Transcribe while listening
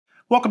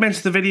Welcome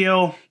into the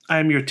video.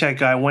 I'm your tech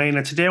guy Wayne,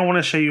 and today I want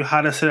to show you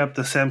how to set up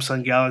the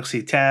Samsung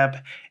Galaxy Tab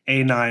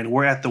A9.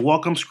 We're at the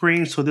welcome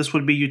screen, so this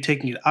would be you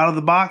taking it out of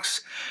the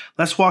box.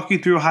 Let's walk you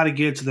through how to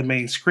get to the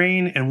main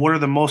screen and what are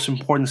the most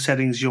important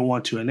settings you'll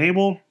want to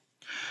enable.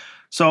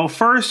 So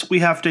first, we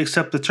have to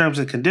accept the terms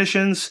and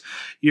conditions.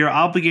 You're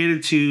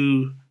obligated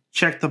to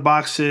check the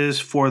boxes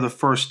for the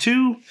first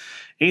two.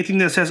 Anything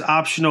that says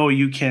optional,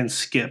 you can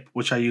skip,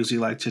 which I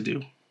usually like to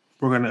do.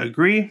 We're going to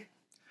agree.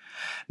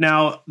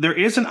 Now, there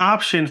is an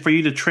option for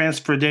you to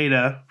transfer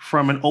data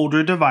from an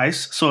older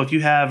device. So if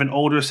you have an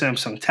older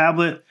Samsung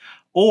tablet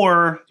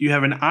or you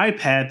have an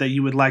iPad that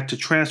you would like to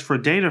transfer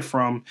data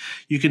from,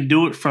 you can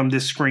do it from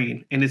this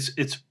screen. And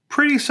it's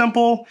pretty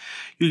simple.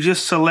 You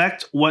just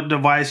select what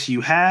device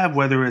you have,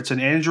 whether it's an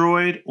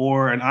Android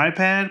or an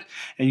iPad,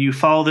 and you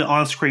follow the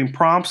on-screen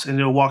prompts and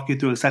it'll walk you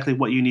through exactly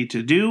what you need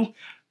to do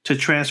to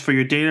transfer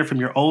your data from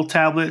your old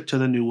tablet to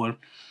the new one.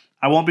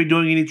 I won't be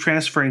doing any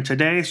transferring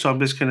today, so I'm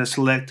just going to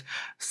select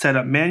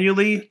Setup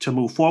Manually to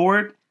move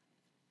forward.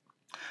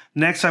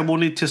 Next, I will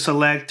need to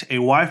select a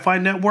Wi-Fi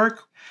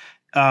network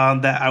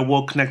that I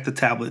will connect the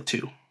tablet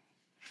to.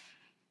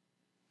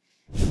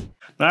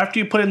 Now, after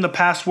you put in the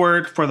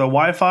password for the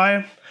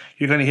Wi-Fi,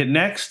 you're going to hit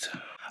Next.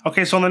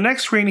 Okay, so on the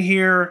next screen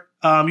here,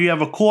 you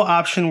have a cool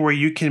option where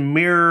you can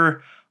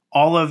mirror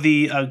all of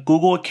the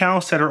Google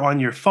accounts that are on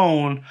your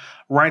phone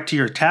right to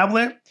your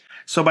tablet.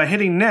 So by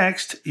hitting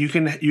Next, you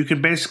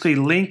can basically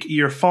link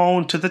your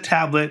phone to the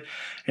tablet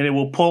and it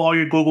will pull all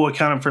your Google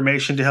account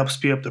information to help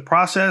speed up the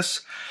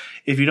process.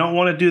 If you don't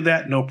want to do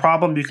that, no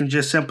problem. You can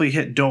just simply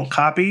hit Don't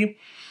Copy,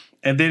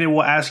 and then it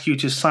will ask you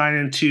to sign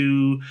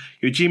into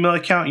your Gmail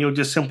account. You'll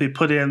just simply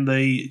put in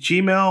the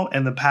Gmail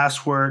and the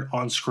password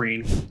on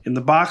screen. In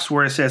the box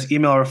where it says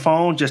email or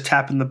phone, just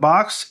tap in the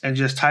box and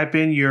just type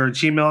in your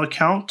Gmail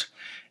account,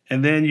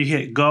 and then you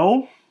hit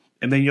Go.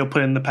 And then you'll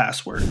put in the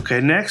password.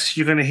 Okay, next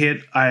you're gonna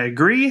hit I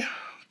agree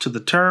to the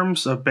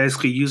terms of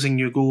basically using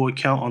your Google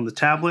account on the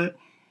tablet.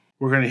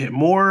 We're gonna hit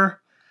more.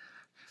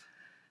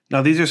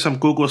 Now these are some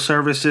Google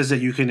services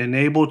that you can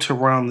enable to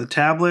run on the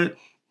tablet.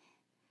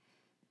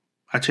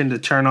 I tend to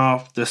turn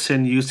off the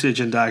send usage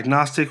and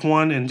diagnostic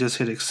one and just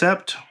hit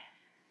accept.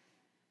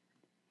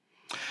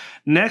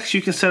 Next,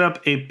 you can set up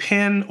a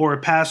PIN or a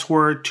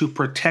password to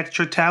protect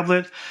your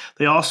tablet.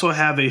 They also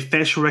have a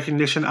facial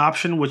recognition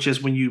option, which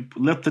is when you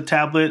lift the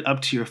tablet up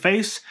to your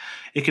face,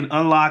 it can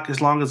unlock as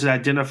long as it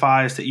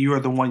identifies that you are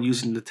the one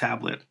using the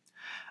tablet.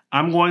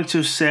 I'm going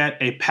to set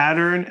a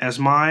pattern as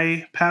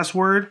my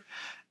password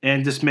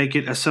and just make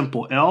it a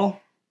simple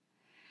L.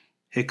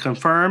 Hit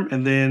confirm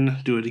and then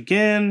do it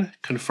again,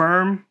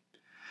 confirm.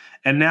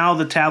 And now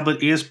the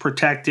tablet is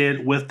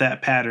protected with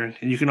that pattern.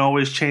 And you can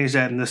always change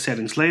that in the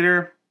settings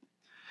later.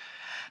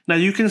 Now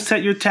you can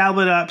set your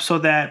tablet up so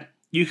that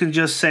you can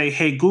just say,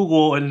 hey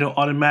Google, and it'll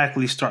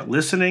automatically start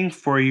listening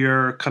for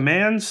your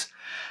commands.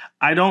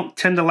 I don't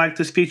tend to like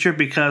this feature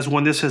because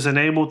when this is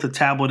enabled, the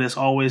tablet is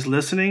always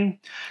listening.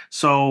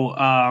 So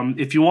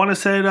if you want to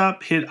set it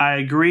up, hit I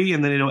agree,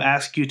 and then it'll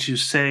ask you to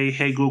say,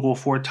 hey Google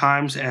 4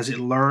 times as it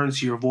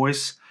learns your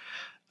voice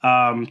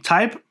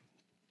type.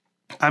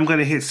 I'm going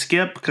to hit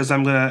skip because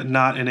I'm going to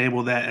not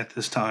enable that at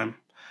this time.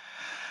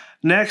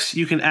 Next,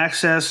 you can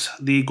access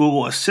the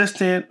Google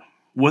Assistant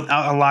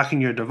without unlocking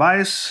your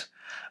device.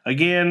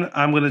 Again,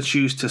 I'm going to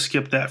choose to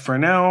skip that for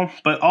now,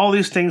 but all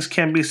these things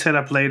can be set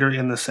up later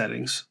in the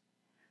settings.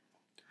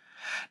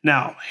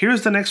 Now,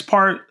 here's the next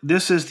part.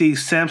 This is the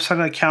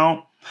Samsung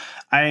account.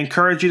 I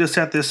encourage you to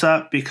set this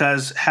up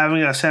because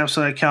having a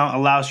Samsung account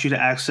allows you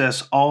to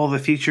access all the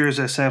features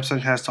that Samsung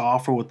has to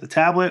offer with the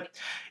tablet.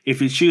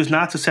 If you choose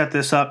not to set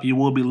this up, you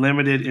will be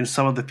limited in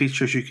some of the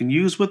features you can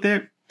use with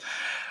it.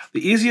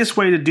 The easiest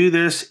way to do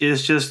this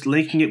is just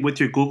linking it with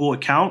your Google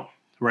account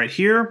right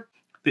here.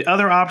 The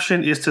other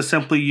option is to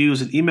simply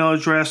use an email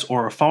address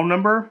or a phone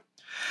number.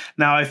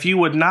 Now, if you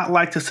would not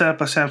like to set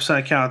up a Samsung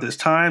account at this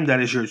time,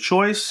 that is your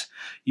choice.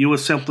 You would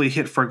simply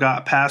hit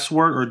forgot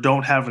password or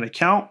don't have an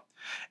account,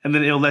 and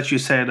then it'll let you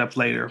set it up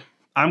later.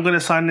 I'm going to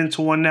sign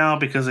into one now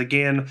because,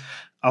 again,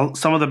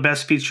 some of the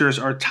best features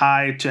are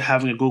tied to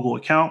having a Google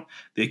account.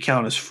 The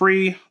account is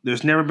free.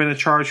 There's never been a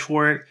charge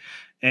for it.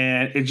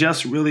 And it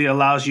just really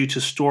allows you to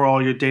store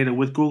all your data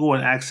with Google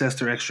and access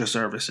their extra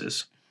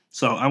services.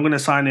 So I'm going to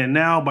sign in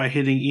now by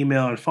hitting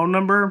email and phone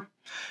number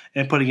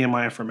and putting in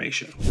my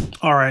information.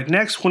 All right,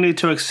 next we'll need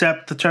to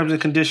accept the terms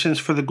and conditions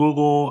for the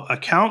Google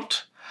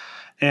account.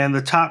 And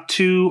the top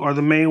two are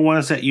the main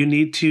ones that you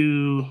need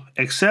to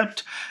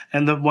accept.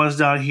 And the ones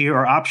down here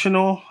are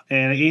optional.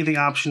 And anything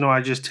optional,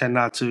 I just tend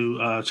not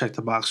to check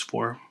the box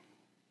for.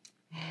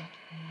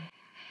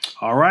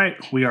 All right,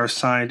 we are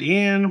signed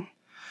in.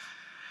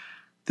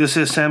 This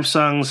is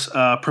Samsung's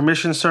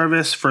permission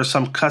service for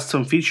some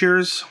custom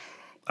features.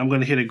 I'm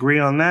going to hit agree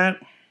on that.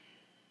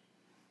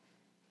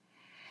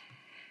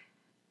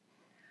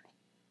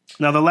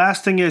 Now the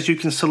last thing is you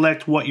can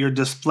select what your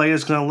display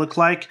is going to look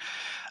like.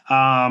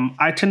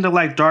 I tend to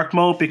like dark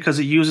mode because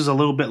it uses a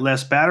little bit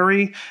less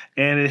battery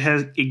and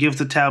it gives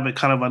the tablet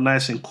kind of a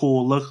nice and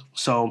cool look.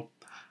 So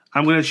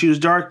I'm going to choose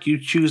dark. You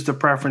choose the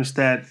preference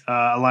that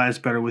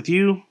aligns better with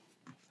you.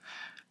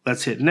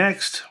 Let's hit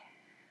next.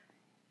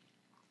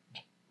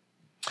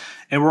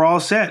 And we're all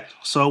set.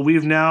 So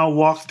we've now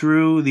walked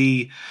through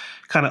the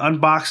kind of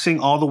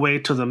unboxing all the way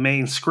to the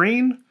main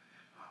screen.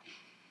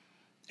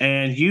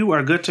 And you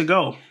are good to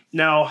go.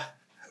 Now,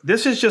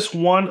 this is just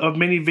one of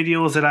many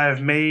videos that I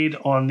have made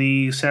on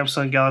the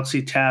Samsung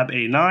Galaxy Tab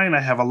A9. I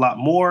have a lot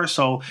more,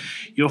 so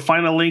you'll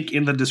find a link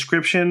in the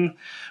description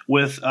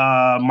with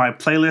my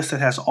playlist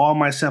that has all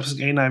my Samsung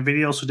A9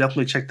 videos, so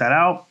definitely check that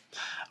out.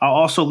 I'll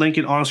also link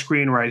it on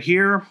screen right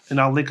here, and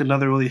I'll link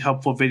another really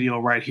helpful video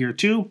right here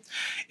too.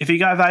 If you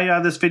got value out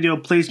of this video,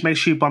 please make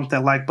sure you bump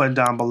that like button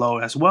down below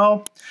as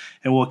well,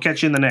 and we'll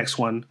catch you in the next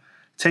one.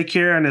 Take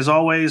care, and as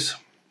always,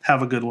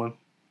 have a good one.